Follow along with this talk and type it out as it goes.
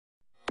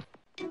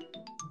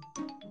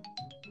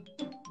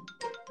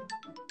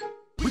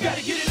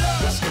gotta get it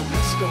up. Let's go,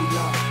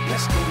 y'all.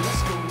 Let's go,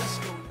 let's go, let's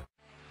go.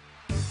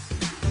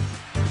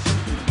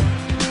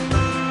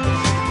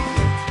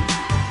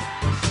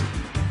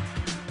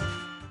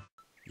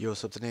 Yo,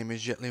 what's up? The name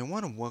is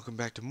Jet1 and welcome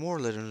back to more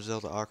Legend of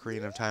Zelda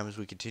Ocarina of Time as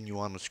we continue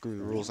on with Screw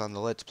the Rules on the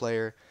Let's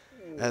Player.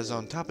 As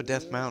on top of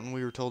Death Mountain,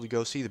 we were told to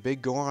go see the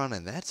big Goron,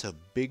 and that's a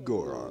big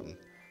Goron.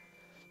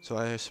 So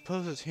I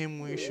suppose it's him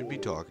we should be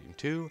talking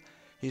to.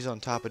 He's on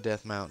top of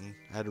Death Mountain.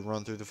 I had to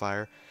run through the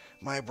fire.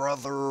 My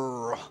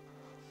brother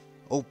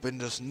opened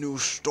this new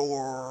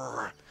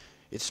store.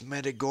 It's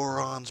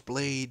Metagoron's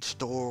Blade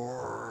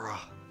Store.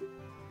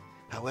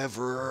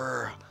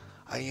 However,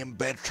 I am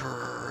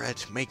better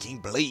at making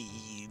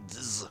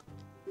blades.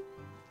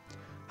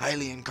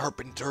 Hylian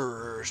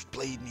carpenters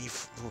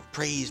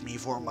praise me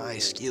for my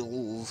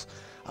skills.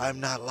 I'm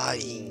not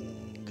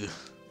lying.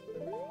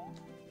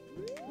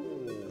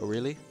 Oh,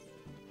 really?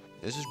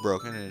 This is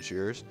broken and it's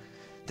yours.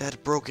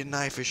 That broken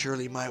knife is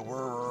surely my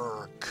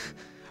work.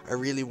 I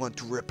really want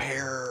to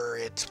repair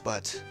it,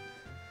 but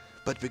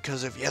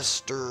because of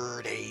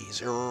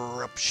yesterday's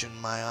eruption,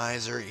 my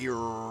eyes are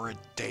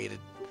irritated.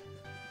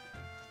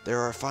 There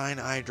are fine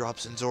eye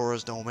drops in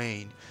Zora's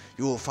domain.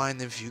 You will find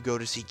them if you go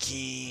to see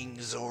King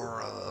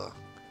Zora.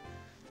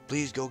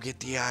 Please go get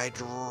the eye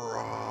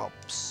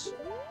drops.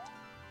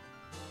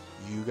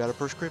 You got a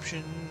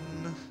prescription.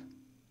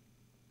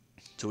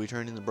 So we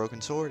turned in the broken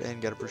sword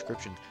and got a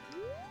prescription.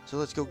 So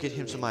let's go get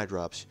him some eye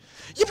drops.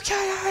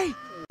 Yippee-ki-yay!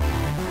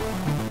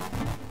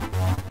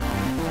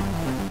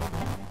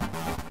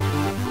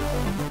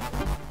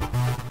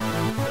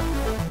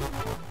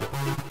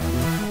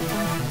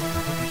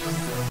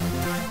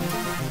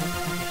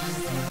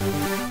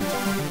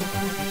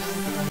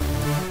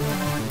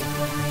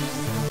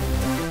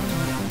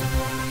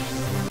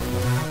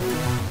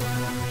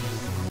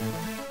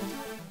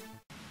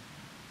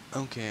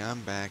 Okay,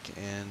 I'm back,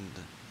 and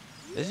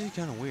this is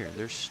kind of weird.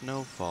 There's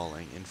snow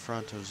falling in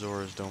front of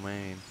Zora's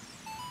domain.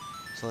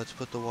 So let's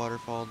put the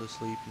waterfall to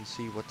sleep and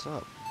see what's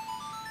up.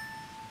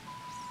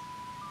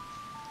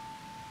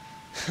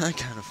 I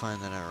kind of find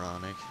that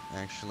ironic,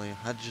 actually.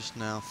 I just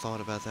now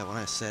thought about that when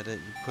I said it.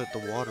 You put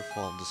the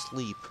waterfall to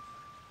sleep.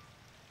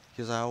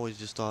 Because I always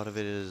just thought of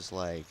it as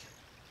like,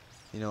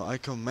 you know, I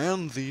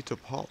command thee to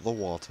part the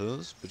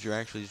waters, but you're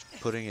actually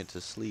just putting it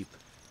to sleep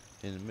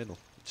in the middle.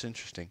 It's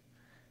interesting.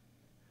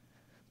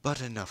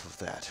 But enough of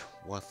that.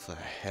 What the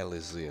hell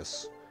is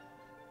this?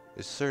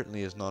 It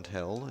certainly is not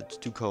hell. It's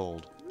too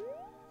cold.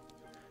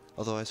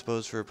 Although I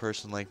suppose for a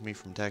person like me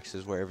from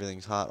Texas where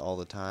everything's hot all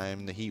the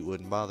time, the heat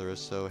wouldn't bother us,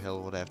 so hell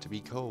would have to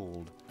be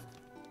cold.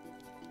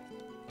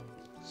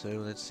 So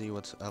let's see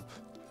what's up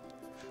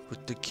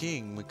with the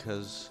king,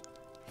 because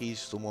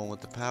he's the one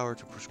with the power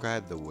to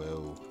prescribe the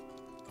woe.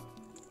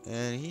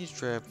 And he's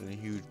trapped in a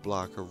huge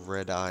block of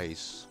red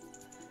ice.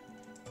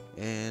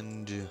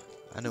 And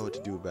I know what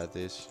to do about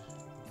this.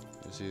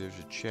 You see, there's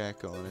a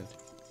check on it.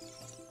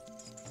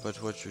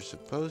 But what you're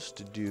supposed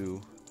to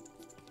do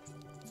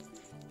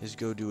is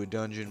go do a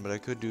dungeon, but I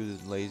could do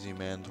the lazy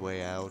man's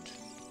way out.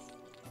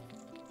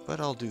 But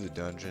I'll do the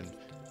dungeon.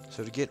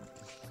 So to get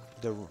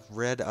the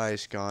red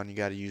ice gone, you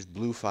gotta use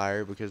blue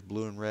fire, because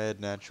blue and red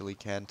naturally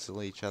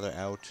cancel each other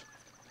out.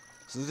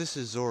 So this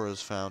is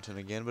Zora's fountain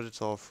again, but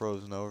it's all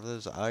frozen over.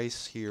 There's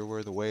ice here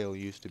where the whale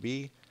used to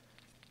be.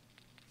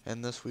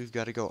 And thus we've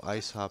got to go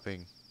ice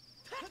hopping.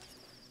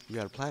 You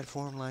got a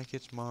platform like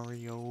it's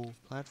Mario.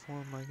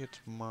 Platform like it's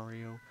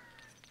Mario.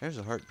 There's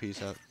a heart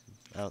piece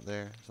out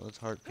there. So let's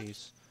heart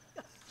piece.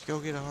 Let's go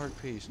get a heart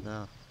piece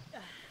now.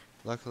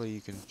 Luckily you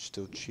can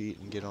still cheat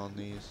and get on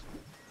these.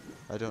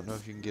 I don't know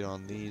if you can get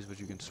on these, but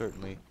you can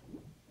certainly.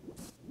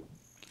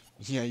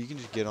 Yeah, you can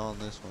just get on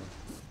this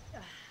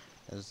one.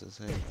 That's the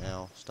thing.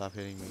 Ow, stop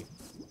hitting me.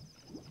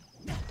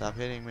 Stop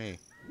hitting me.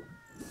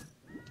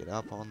 Get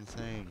up on the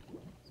thing.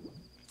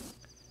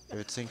 If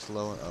it sinks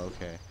low,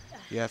 okay.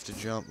 You have to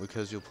jump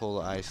because you'll pull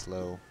the ice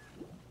low.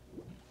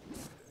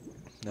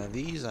 Now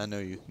these I know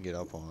you can get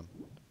up on.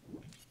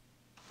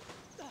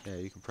 Yeah,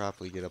 you can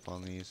properly get up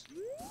on these.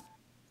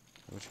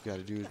 What you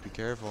gotta do is be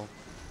careful.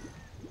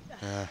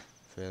 Ah,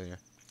 failure.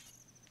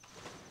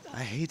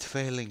 I hate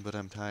failing, but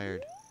I'm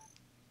tired.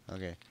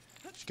 Okay.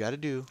 What you gotta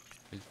do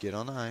is get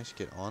on the ice,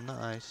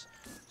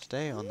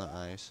 stay on the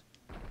ice,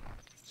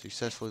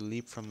 successfully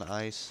leap from the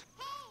ice,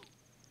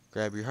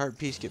 grab your heart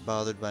piece, get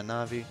bothered by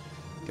Navi.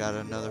 Got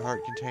another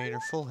heart container,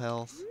 full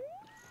health.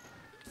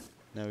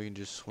 Now we can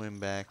just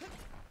swim back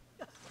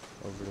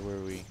over to where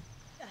we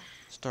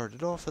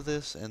started off of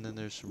this, and then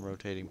there's some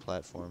rotating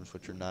platforms,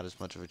 which are not as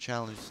much of a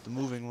challenge as the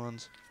moving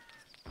ones.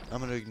 I'm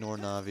going to ignore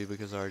Navi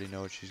because I already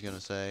know what she's going to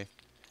say.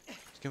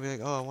 She's going to be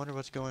like, oh, I wonder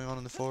what's going on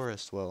in the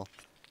forest. Well,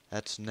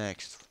 that's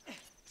next.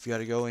 If you got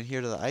to go in here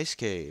to the ice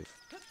cave.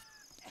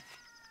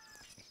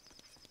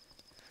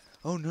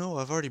 Oh no,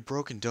 I've already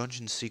broken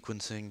dungeon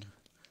sequencing.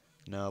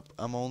 Nope,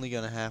 I'm only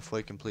gonna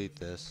halfway complete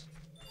this.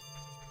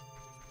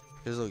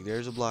 Because look,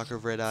 there's a block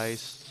of red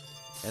ice,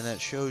 and that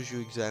shows you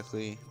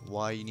exactly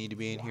why you need to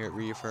be in here. It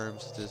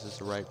reaffirms that this is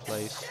the right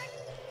place.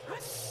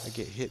 I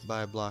get hit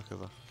by a block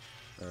of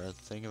or a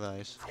thing of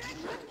ice.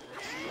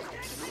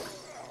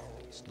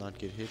 Let's not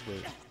get hit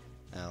with...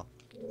 Ow.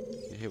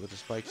 Get hit with the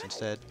spikes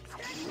instead.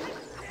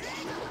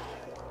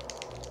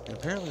 And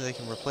apparently they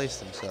can replace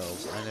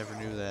themselves. I never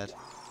knew that.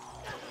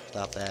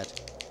 Stop that.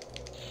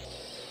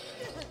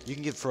 You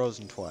can get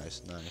frozen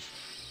twice. Nice.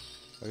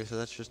 Okay, so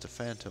that's just a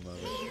phantom of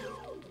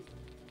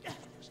it.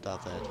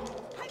 Stop that.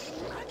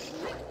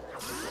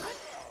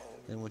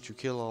 Then once you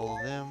kill all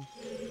of them...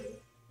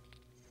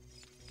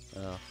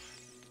 Oh.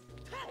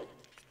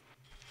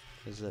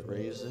 Does that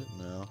raise it?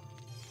 No.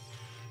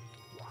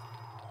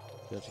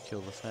 You have to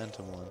kill the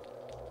phantom one.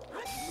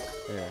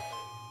 There.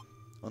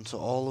 Once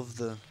all of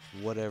the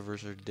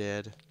whatevers are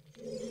dead,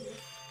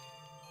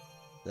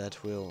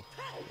 that will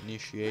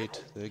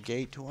initiate the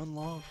gate to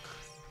unlock.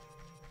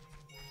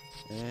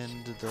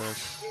 And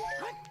thus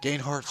gain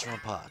hearts from a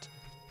pot.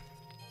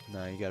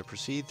 Now you gotta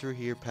proceed through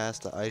here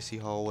past the icy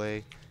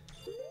hallway.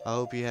 I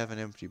hope you have an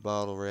empty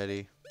bottle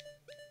ready,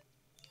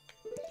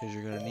 because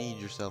you're gonna need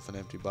yourself an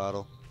empty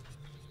bottle.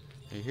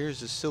 And here's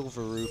the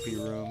silver rupee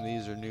room.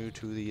 These are new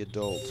to the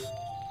adult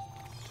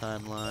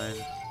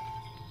timeline.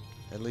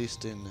 At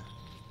least in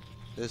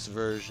this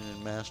version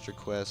in Master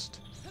Quest,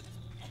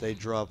 they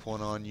drop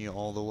one on you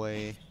all the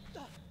way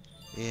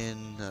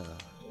in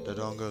the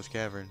Dongo's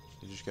Cavern.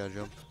 You just gotta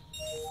jump.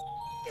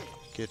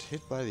 Get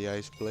hit by the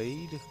ice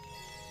blade.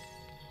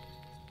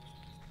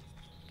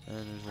 And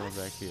there's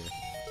one back here.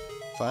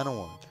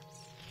 Final one.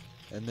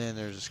 And then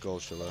there's a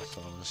Skulltula,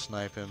 so I'm gonna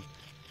snipe him.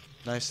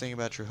 Nice thing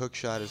about your hook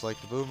shot is, like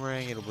the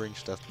boomerang, it'll bring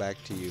stuff back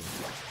to you.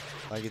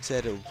 Like it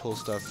said, it will pull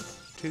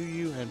stuff to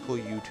you and pull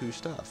you to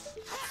stuff.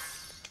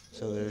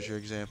 So there's your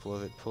example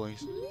of it pulling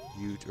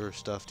you or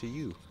stuff to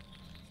you.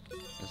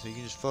 And so you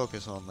can just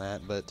focus on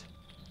that, but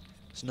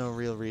there's no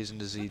real reason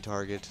to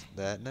Z-target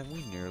that. And then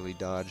we nearly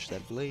dodged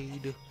that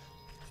blade.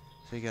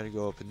 So you gotta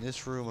go up in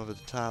this room up at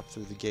the top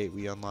through the gate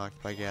we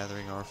unlocked by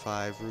gathering our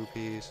 5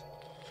 rupees.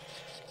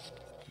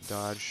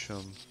 Dodge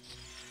some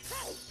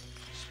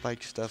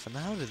spike stuff. And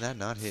how did that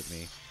not hit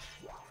me?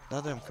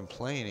 Not that I'm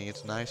complaining,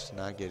 it's nice to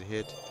not get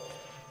hit.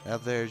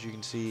 Up there, as you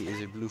can see,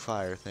 is a blue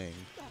fire thing.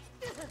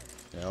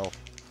 No.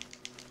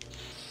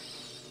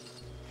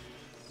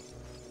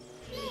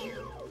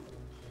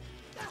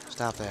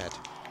 Stop that.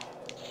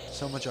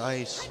 So much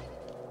ice.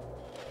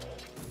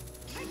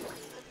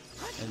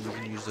 And you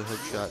can use the hook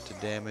shot to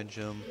damage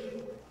them.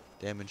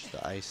 Damage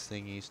the ice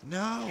thingies.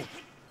 No!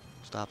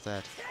 Stop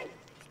that.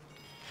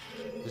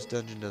 This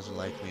dungeon doesn't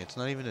like me. It's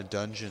not even a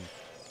dungeon.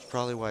 It's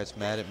probably why it's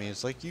mad at me.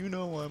 It's like, you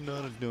know I'm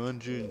not a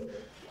dungeon.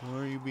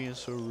 Why are you being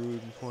so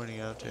rude and pointing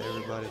out to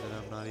everybody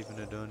that I'm not even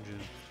a dungeon?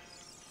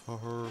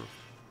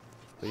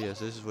 But yes,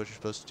 this is what you're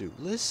supposed to do.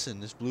 Listen,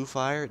 this blue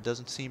fire, it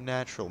doesn't seem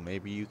natural.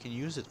 Maybe you can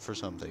use it for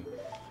something.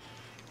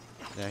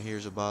 Now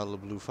here's a bottle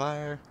of blue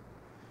fire.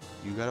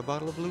 You got a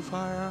bottle of blue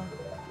fire?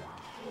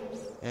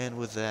 And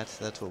with that,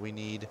 that's what we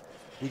need.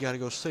 We gotta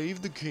go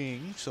save the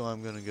king, so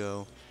I'm gonna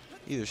go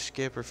either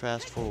skip or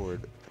fast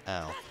forward.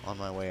 Ow, on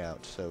my way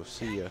out. So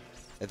see ya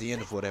at the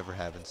end of whatever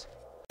happens.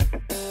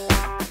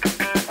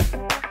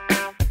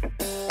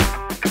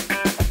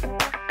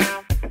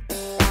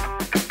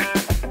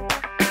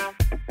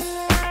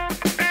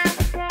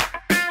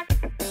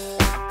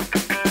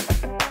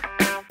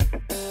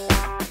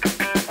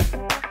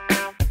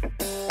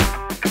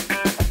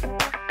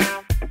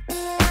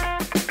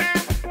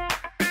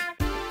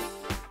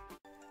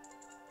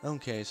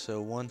 Okay,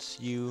 so once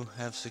you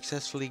have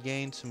successfully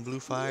gained some blue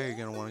fire, you're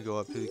going to want to go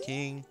up to the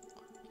king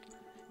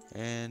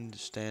and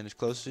stand as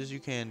close as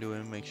you can to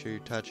him, make sure you're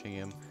touching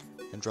him,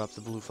 and drop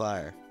the blue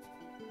fire.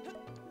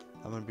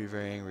 I'm going to be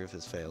very angry if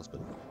this fails,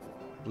 but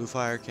blue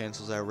fire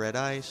cancels out red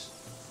ice.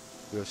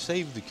 We have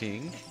saved the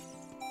king.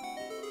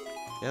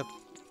 Yep,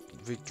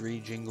 victory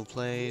jingle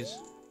plays.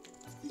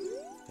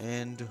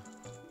 And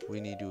we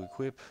need to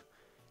equip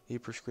a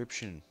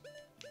prescription,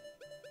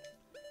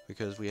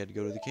 because we had to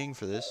go to the king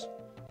for this.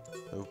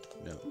 Oh,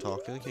 no,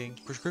 talk to the king.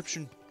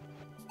 Prescription.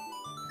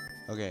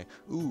 Okay.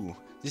 Ooh,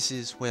 this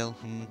is, well,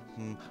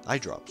 eye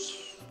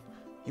drops.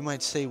 You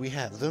might say we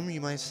have them, you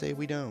might say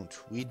we don't.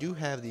 We do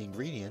have the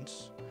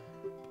ingredients.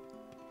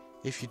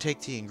 If you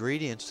take the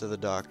ingredients to the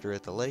doctor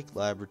at the lake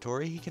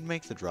laboratory, he can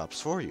make the drops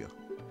for you.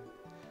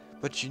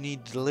 But you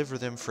need to deliver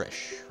them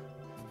fresh.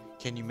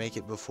 Can you make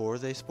it before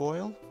they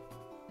spoil?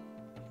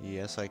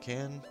 Yes, I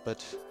can,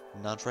 but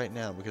not right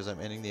now because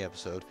I'm ending the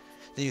episode.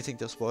 Then you think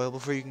they'll spoil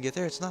before you can get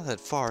there? It's not that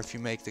far if you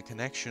make the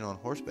connection on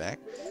horseback.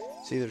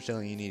 See, they're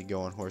telling you need to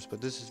go on horse,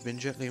 but this has been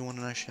Gently One,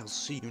 and I shall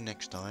see you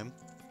next time.